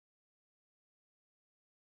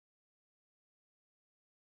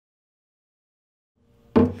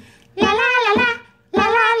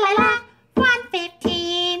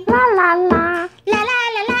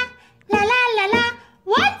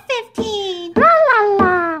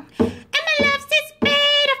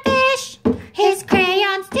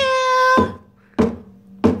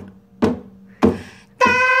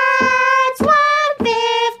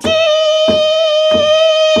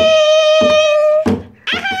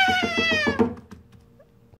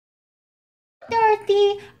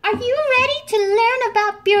Dorothy. Are you ready to learn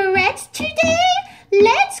about burets today?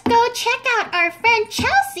 Let's go check out our friend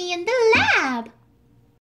Chelsea in the lab.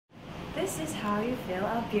 This is how you fill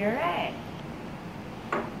a burette.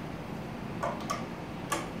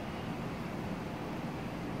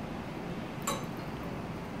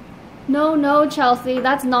 No, Chelsea,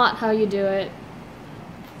 that's not how you do it.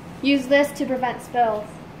 Use this to prevent spills.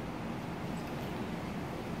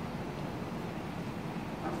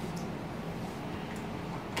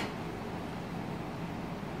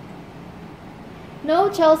 No,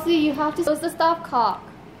 Chelsea, you have to close the stopcock.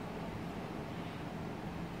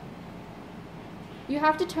 You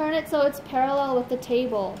have to turn it so it's parallel with the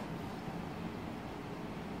table.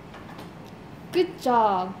 Good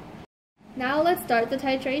job. Now let's start the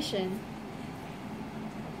titration.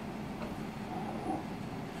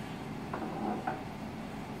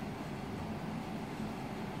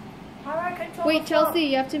 How do I control Wait, the flow? Chelsea,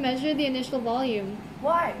 you have to measure the initial volume.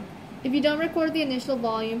 Why? If you don't record the initial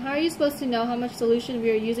volume, how are you supposed to know how much solution we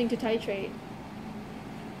are using to titrate?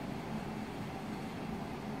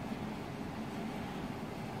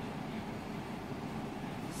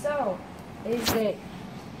 So, is it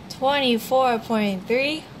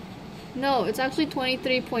 24.3? No, it's actually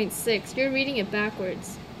 23.6. You're reading it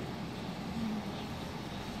backwards.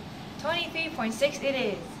 23.6 it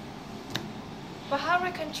is. But how do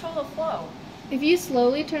I control the flow? If you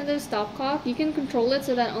slowly turn the stopcock, you can control it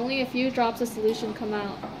so that only a few drops of solution come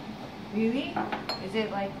out. Really? Is it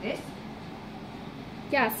like this?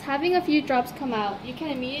 Yes, having a few drops come out, you can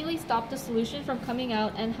immediately stop the solution from coming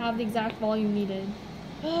out and have the exact volume needed.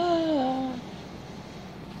 Now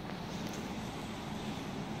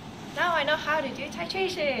I know how to do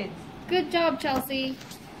titration. Good job, Chelsea.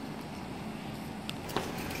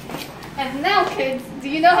 And now, kids, do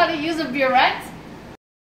you know how to use a burette?